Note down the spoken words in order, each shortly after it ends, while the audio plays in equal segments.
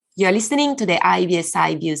You're listening to the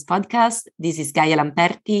IBSI Views podcast. This is Gaia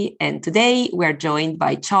Lamperti, and today we're joined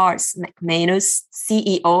by Charles McManus,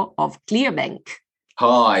 CEO of ClearBank.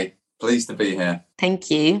 Hi, pleased to be here.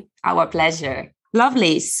 Thank you. Our pleasure.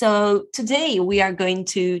 Lovely. So today we are going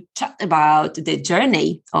to chat about the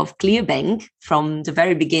journey of ClearBank from the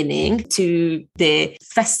very beginning to the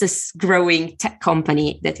fastest growing tech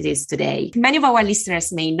company that it is today. Many of our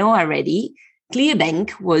listeners may know already,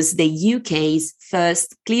 ClearBank was the UK's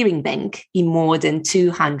first clearing bank in more than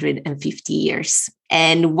 250 years.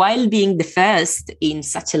 And while being the first in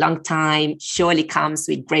such a long time surely comes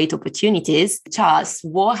with great opportunities, Charles,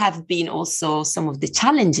 what have been also some of the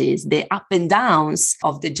challenges, the up and downs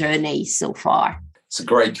of the journey so far? It's a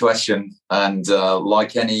great question. And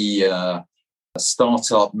like any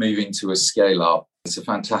startup moving to a scale up, it's a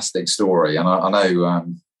fantastic story. And I know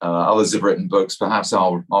others have written books. Perhaps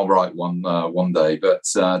I'll write one day. But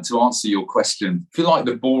to answer your question, if you like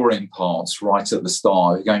the boring parts right at the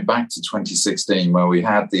start, going back to 2016, where we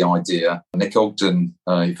had the idea, Nick Ogden,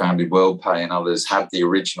 who founded WorldPay and others, had the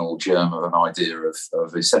original germ of an idea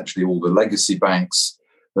of essentially all the legacy banks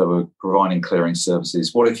that were providing clearing services.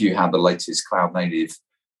 What if you had the latest cloud-native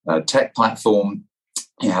tech platform?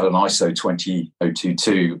 You had an ISO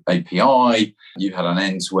 20022 API, you had an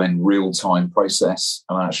end-to-end real-time process,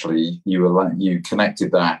 and actually you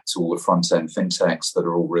connected that to all the front-end fintechs that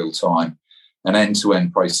are all real-time, an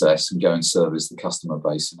end-to-end process, and go and service the customer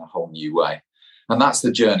base in a whole new way. And that's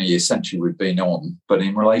the journey essentially we've been on. But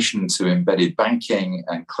in relation to embedded banking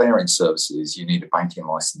and clearing services, you need a banking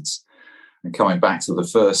license. And coming back to the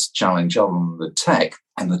first challenge, other than the tech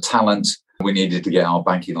and the talent, we needed to get our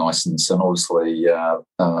banking license, and obviously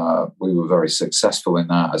we were very successful in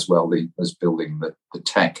that, as well as building the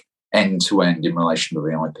tech end-to-end in relation to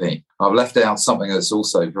the IP. I've left out something that's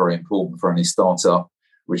also very important for any startup,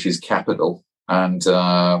 which is capital. And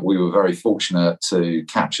we were very fortunate to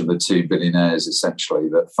capture the two billionaires, essentially,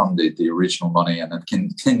 that funded the original money and have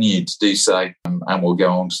continued to do so. And we'll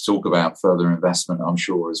go on to talk about further investment, I'm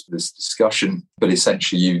sure, as this discussion. But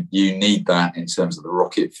essentially, you need that in terms of the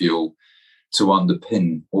rocket fuel to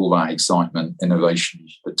underpin all that excitement, innovation,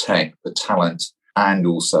 the tech, the talent, and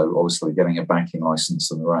also obviously getting a banking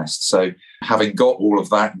license and the rest. So having got all of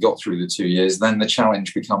that, got through the 2 years, then the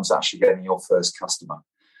challenge becomes actually getting your first customer.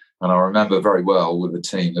 And I remember very well with the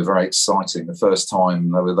team, they're very exciting. The first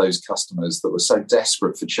time there were those customers that were so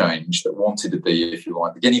desperate for change that wanted to be, if you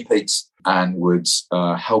like, the guinea pigs and would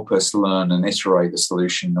help us learn and iterate the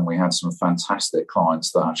solution. And we had some fantastic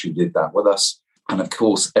clients that actually did that with us. And of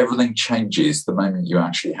course, everything changes the moment you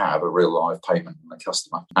actually have a real live payment from the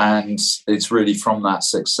customer. And it's really from that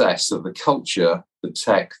success of the culture, the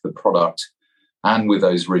tech, the product, and with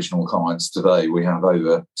those original clients today, we have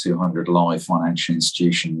over 200 live financial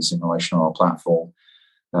institutions in relation to our platform,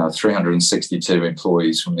 362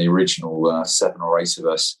 employees from the original 7 or 8 of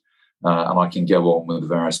us. And I can go on with the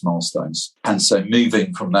various milestones. And so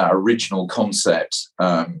moving from that original concept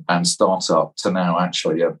and startup to now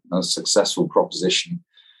actually a successful proposition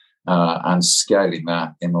and scaling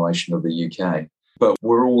that in relation to the UK. But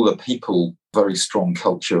we're all a people, very strong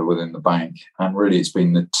culture within the bank. And really it's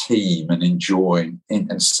been the team and enjoying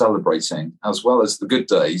and celebrating, as well as the good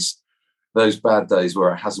days, those bad days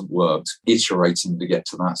where it hasn't worked, iterating to get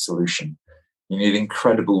to that solution. You need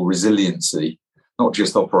incredible resiliency. Not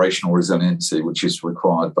just operational resiliency, which is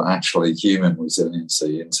required, but actually human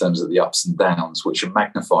resiliency in terms of the ups and downs, which are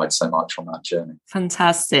magnified so much on that journey.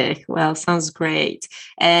 Fantastic. Well, sounds great.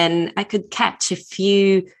 And I could catch a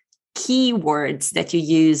few keywords that you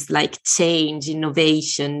use, like change,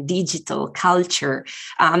 innovation, digital, culture.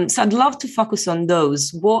 So I'd love to focus on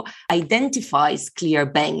those. What identifies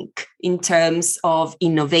ClearBank in terms of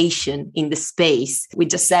innovation in the space? We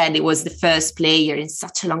just said it was the first player in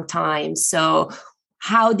such a long time. So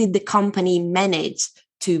how did the company manage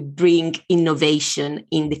to bring innovation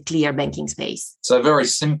in the clear banking space? So very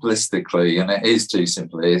simplistically, and it is too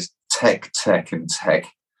simple, it's tech, and tech.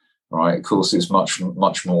 Right, of course, it's much more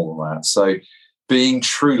than that. So being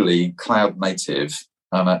truly cloud native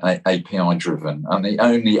and API driven, and the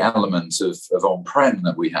only element of on-prem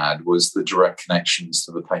that we had was the direct connections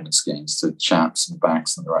to the payment schemes, to chaps and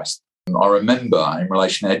banks and the rest. I remember in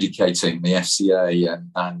relation to educating the FCA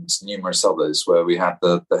and numerous others, where we had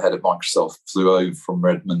the head of Microsoft flew over from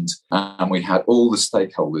Redmond, and we had all the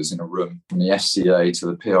stakeholders in a room, from the FCA to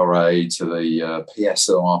the PRA to the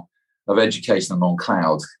PSR, of educating them on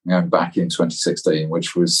cloud, back in 2016,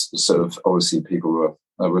 which was sort of obviously people were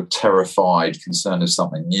They were terrified, concerned of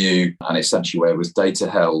something new, and essentially where was data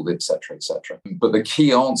held, etc., etc. But the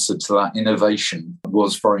key answer to that innovation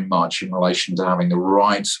was very much in relation to having the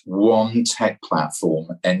right one tech platform,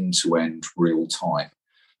 end-to-end, real-time.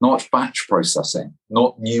 Not batch processing,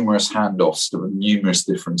 not numerous handoffs to numerous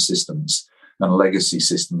different systems and legacy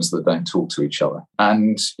systems that don't talk to each other.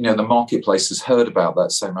 And, the marketplace has heard about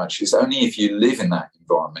that so much. It's only if you live in that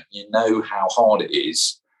environment, you know how hard it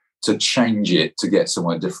is to change it to get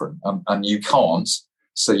somewhere different. And you can't,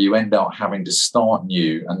 so you end up having to start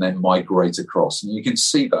new and then migrate across. And you can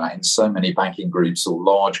see that in so many banking groups or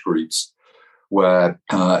large groups where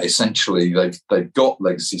essentially they've got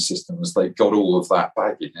legacy systems, they've got all of that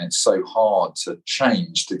baggage, and it's so hard to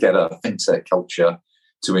change to get a fintech culture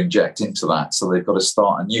to inject into that. So they've got to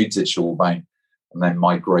start a new digital bank and then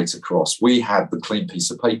migrate across. We had the clean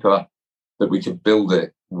piece of paper that we could build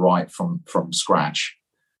it right from scratch.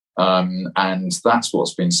 And that's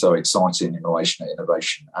what's been so exciting in relation to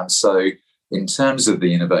innovation. And so in terms of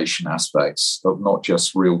the innovation aspects of not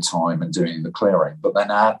just real time and doing the clearing, but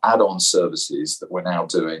then add-on services that we're now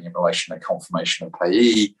doing in relation to confirmation of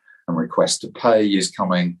payee and request to pay is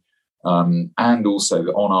coming. And also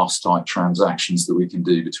the on-us type transactions that we can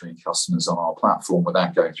do between customers on our platform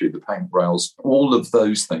without going through the payment rails. All of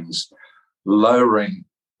those things, lowering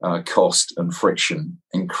cost and friction,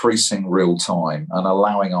 increasing real time, and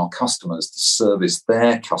allowing our customers to service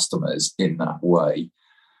their customers in that way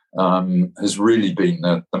has really been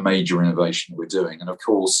the major innovation we're doing. And of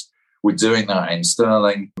course, we're doing that in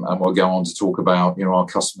sterling, and we'll go on to talk about, our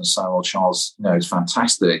customers say, well, Charles, it's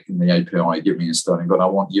fantastic in the API, give me in sterling, but I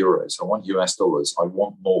want euros, I want US dollars, I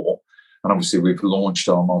want more. And obviously, we've launched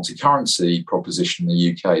our multi-currency proposition in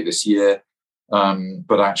the UK this year.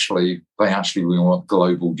 But we want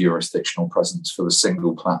global jurisdictional presence for the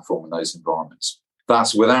single platform in those environments.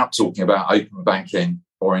 That's without talking about open banking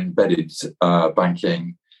or embedded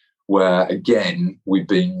banking, where, again, we've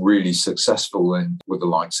been really successful with the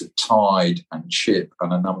likes of Tide and Chip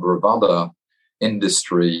and a number of other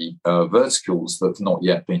industry verticals that have not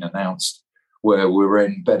yet been announced, where we're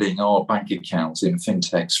embedding our bank accounts in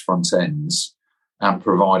fintech's front ends and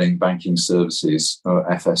providing banking services,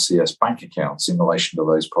 FSCS bank accounts in relation to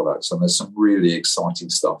those products. And there's some really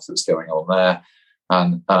exciting stuff that's going on there.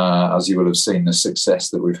 And as you will have seen, the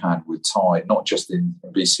success that we've had with Tide, not just in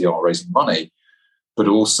BCR raising money, but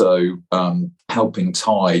also helping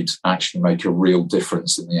Tide actually make a real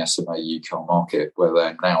difference in the SMA car market, where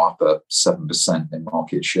they're now up at 7% in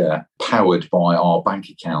market share, powered by our bank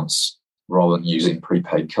accounts rather than using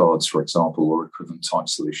prepaid cards, for example, or equivalent type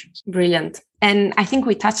solutions. Brilliant. And I think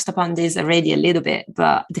we touched upon this already a little bit,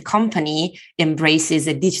 but the company embraces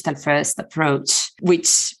a digital first approach,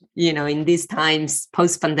 which, in these times,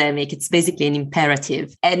 post-pandemic, it's basically an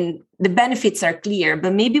imperative. And the benefits are clear,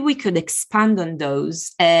 but maybe we could expand on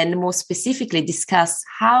those and more specifically discuss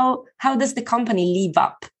how does the company live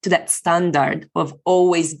up to that standard of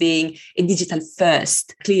always being a digital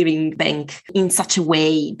first clearing bank in such a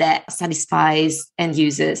way that satisfies end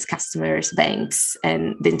users, customers, banks,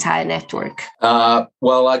 and the entire network? And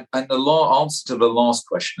the answer to the last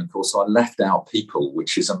question, of course, I left out people,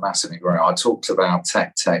 which is a massive ingredient. I talked about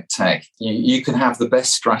tech. You can have the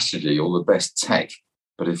best strategy or the best tech,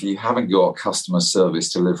 but if you haven't got customer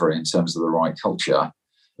service delivery in terms of the right culture,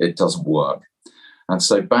 it doesn't work. And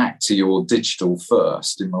so back to your digital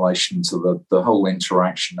first in relation to the whole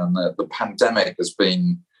interaction, and the pandemic has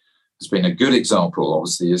been a good example,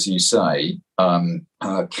 obviously, as you say,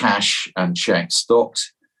 cash and check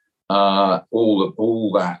stopped.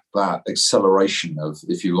 All that acceleration of,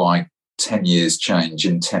 if you like, 10 years change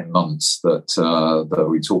in 10 months that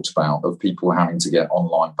we talked about, of people having to get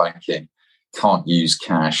online banking, can't use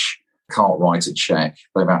cash, can't write a check.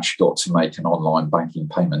 They've actually got to make an online banking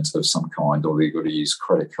payment of some kind, or they've got to use a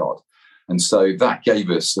credit card. And so that gave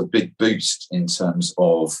us a big boost in terms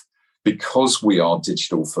of, because we are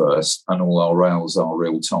digital first and all our rails are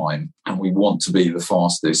real time, and we want to be the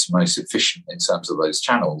fastest, most efficient in terms of those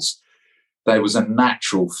channels, there was a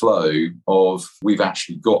natural flow of, we've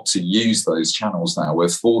actually got to use those channels now. We're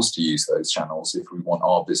forced to use those channels if we want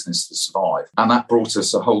our business to survive. And that brought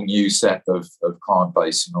us a whole new set of client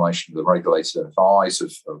base in relation to the regulated FIs,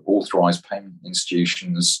 of authorised payment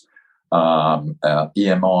institutions,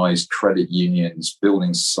 EMIs, credit unions,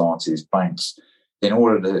 building societies, banks, in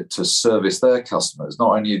order to service their customers.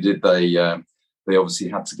 Not only did they obviously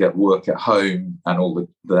had to get work at home and all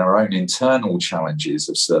their own internal challenges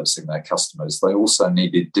of servicing their customers, they also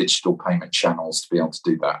needed digital payment channels to be able to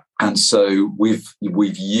do that. And so we've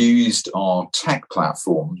used our tech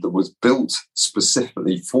platform that was built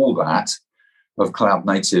specifically for that, of cloud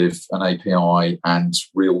native and API and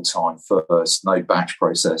real-time first, no batch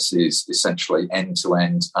process is essentially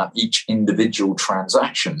end-to-end, each individual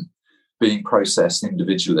transaction being processed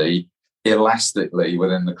individually, elastically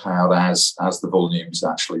within the cloud as the volumes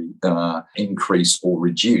actually increase or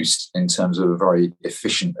reduce in terms of a very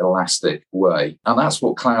efficient, elastic way. And that's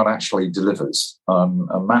what cloud actually delivers,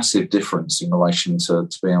 a massive difference in relation to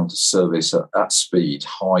being able to service at speed,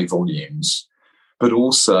 high volumes, but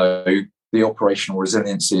also the operational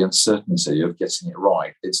resiliency and certainty of getting it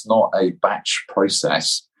right. It's not a batch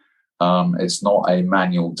process. It's not a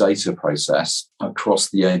manual data process across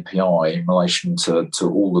the API in relation to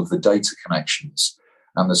all of the data connections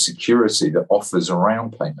and the security that offers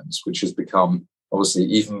around payments, which has become obviously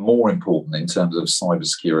even more important in terms of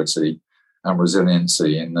cybersecurity and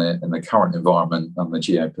resiliency in the current environment and the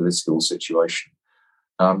geopolitical situation.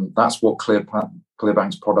 That's what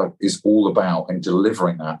ClearBank's product is all about, in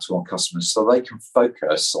delivering that to our customers so they can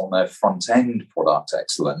focus on their front-end product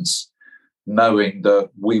excellence, knowing that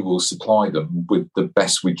we will supply them with the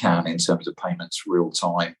best we can in terms of payments,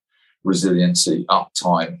 real-time, resiliency,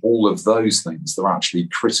 uptime, all of those things that are actually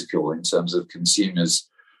critical in terms of consumers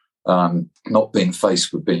not being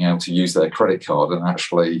faced with being able to use their credit card and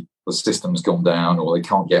actually the system's gone down or they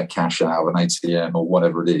can't get cash out of an ATM or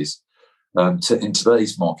whatever it is. In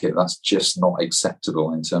today's market, that's just not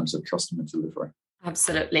acceptable in terms of customer delivery.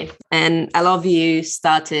 Absolutely. And I love you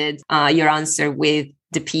started your answer with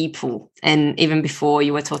the people. And even before,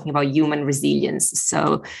 you were talking about human resilience.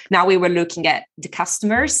 So now we were looking at the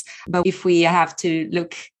customers. But if we have to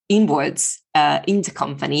look inwards in the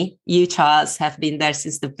company, you, Charles, have been there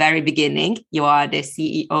since the very beginning. You are the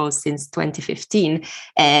CEO since 2015.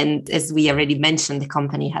 And as we already mentioned, the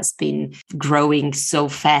company has been growing so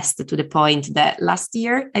fast to the point that last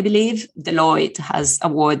year, I believe, Deloitte has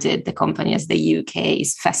awarded the company as the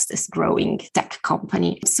UK's fastest growing tech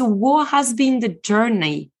company. So what has been the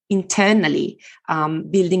journey internally,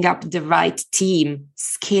 building up the right team,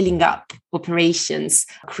 scaling up operations,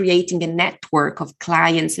 creating a network of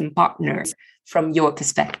clients and partners from your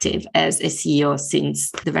perspective as a CEO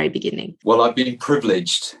since the very beginning? Well, I've been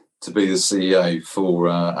privileged to be the CEO for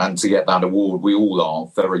and to get that award. We all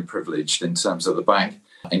are very privileged in terms of the bank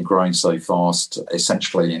in growing so fast,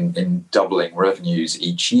 essentially in doubling revenues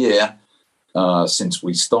each year since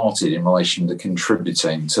we started in relation to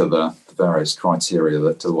contributing to the various criteria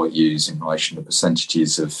that Deloitte use in relation to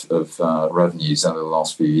percentages of revenues over the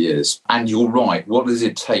last few years. And you're right, what does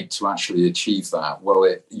it take to actually achieve that? Well,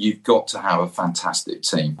 you've got to have a fantastic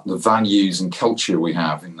team. The values and culture we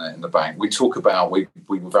have in the bank, we talk about, we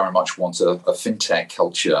very much want a fintech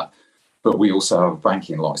culture, but we also have a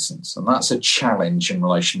banking license. And that's a challenge in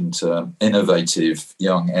relation to innovative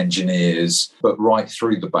young engineers, but right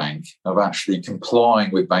through the bank, of actually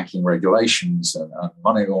complying with banking regulations and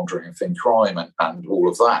money laundering and fin crime and all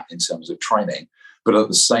of that in terms of training, but at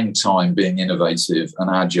the same time being innovative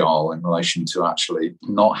and agile in relation to actually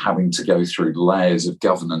not having to go through layers of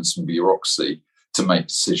governance and bureaucracy to make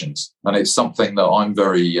decisions. And it's something that I'm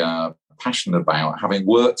very passionate about, having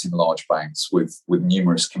worked in large banks with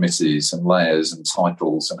numerous committees and layers and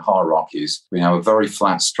titles and hierarchies. We have a very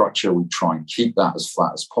flat structure. We try and keep that as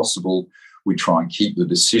flat as possible. We try and keep the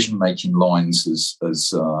decision-making lines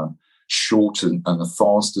as short and as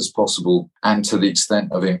fast as possible, and to the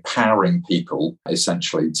extent of empowering people,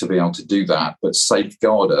 essentially, to be able to do that, but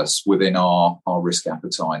safeguard us within our risk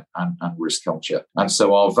appetite and risk culture. And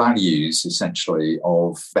so our values, essentially,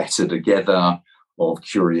 of better together, of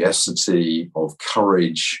curiosity, of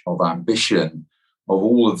courage, of ambition, of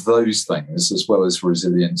all of those things, as well as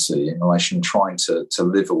resiliency in relation to trying to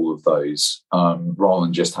live all of those rather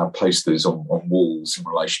than just have posters on walls in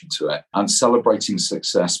relation to it, and celebrating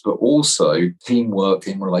success, but also teamwork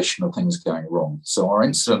in relation to things going wrong. So our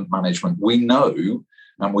incident management, we know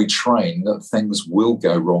and we train that things will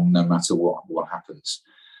go wrong no matter what happens.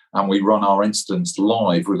 And we run our incidents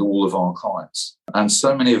live with all of our clients. And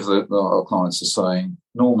so many of our clients are saying,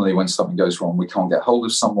 normally when something goes wrong, we can't get hold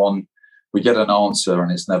of someone, we get an answer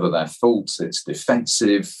and it's never their fault, it's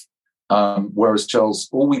defensive. Whereas, Charles,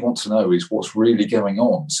 all we want to know is what's really going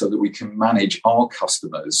on so that we can manage our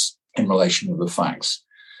customers in relation to the facts.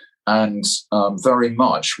 And very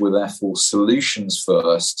much we're therefore solutions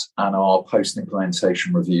first and our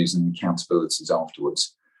post-implementation reviews and accountabilities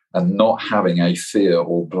afterwards, and not having a fear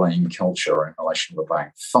or blame culture in relation to the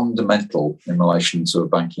bank. Fundamental in relation to a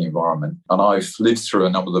banking environment. And I've lived through a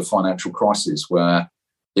number of the financial crises where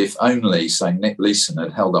if only, say, Nick Leeson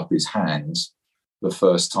had held up his hand the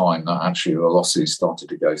first time that actually the losses started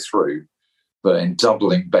to go through, but in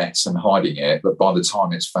doubling bets and hiding it, but by the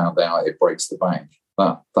time it's found out, it breaks the bank.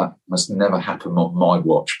 that must never happen on my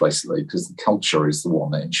watch, basically, because the culture is the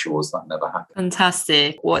one that ensures that never happens.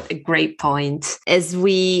 Fantastic. What a great point. As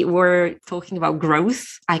we were talking about growth,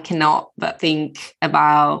 I cannot but think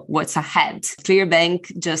about what's ahead.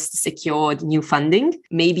 ClearBank just secured new funding.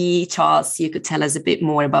 Maybe, Charles, you could tell us a bit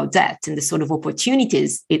more about that and the sort of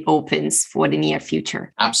opportunities it opens for the near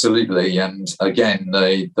future. Absolutely. And again,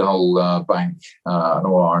 the whole bank and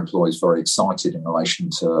all our employees very excited in relation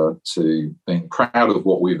to being proud of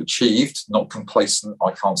what we've achieved, not complacent.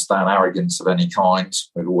 I can't stand arrogance of any kind.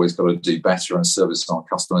 We've always got to do better and service our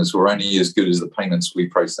customers. We're only as good as the payments we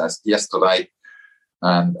processed yesterday.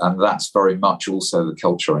 And that's very much also the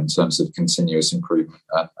culture in terms of continuous improvement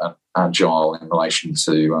and agile in relation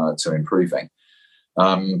to improving.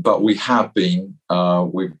 But we have been,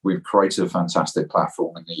 we've created a fantastic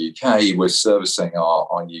platform in the UK. We're servicing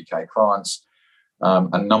our UK clients.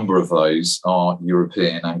 A number of those are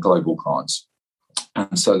European and global clients.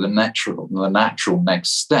 And so the natural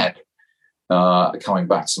next step, coming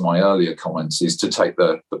back to my earlier comments, is to take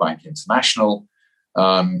the bank international.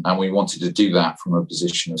 And we wanted to do that from a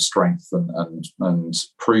position of strength and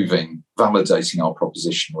validating our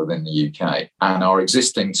proposition within the UK. And our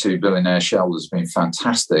existing 2 billionaire shareholders have been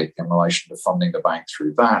fantastic in relation to funding the bank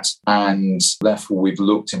through that. And therefore, we've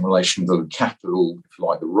looked in relation to the capital, if you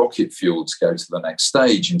like, the rocket fuel to go to the next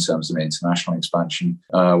stage in terms of international expansion.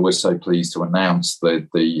 We're so pleased to announce the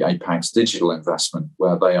Apax Digital investment,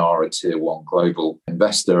 where they are a tier 1 global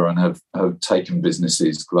investor and have taken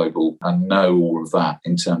businesses global and know all of that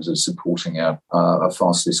in terms of supporting a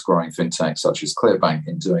fastest growing fintech such as ClearBank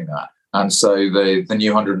in doing that. And so the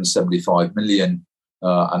new 175 million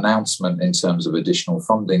announcement in terms of additional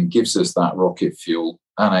funding gives us that rocket fuel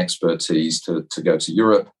and expertise to go to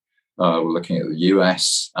Europe. We're looking at the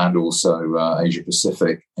US and also Asia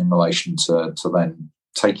Pacific in relation to then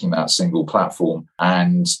taking that single platform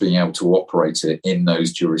and being able to operate it in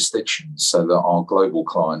those jurisdictions so that our global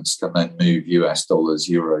clients can then move US dollars,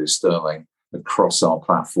 euros, sterling across our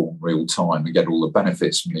platform real time and get all the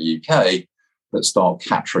benefits from the UK, but start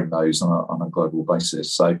capturing those on a global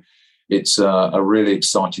basis. So it's a really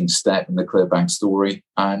exciting step in the ClearBank story,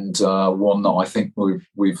 and one that I think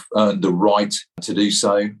we've earned the right to do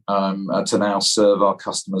so, to now serve our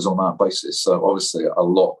customers on that basis. So obviously a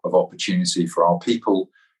lot of opportunity for our people,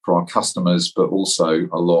 for our customers, but also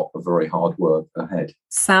a lot of very hard work ahead.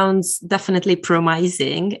 Sounds definitely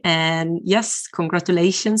promising. And yes,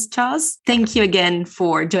 congratulations, Charles. Thank you again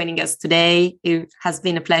for joining us today. It has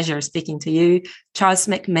been a pleasure speaking to you. Charles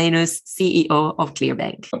McManus, CEO of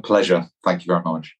ClearBank. A pleasure. Thank you very much.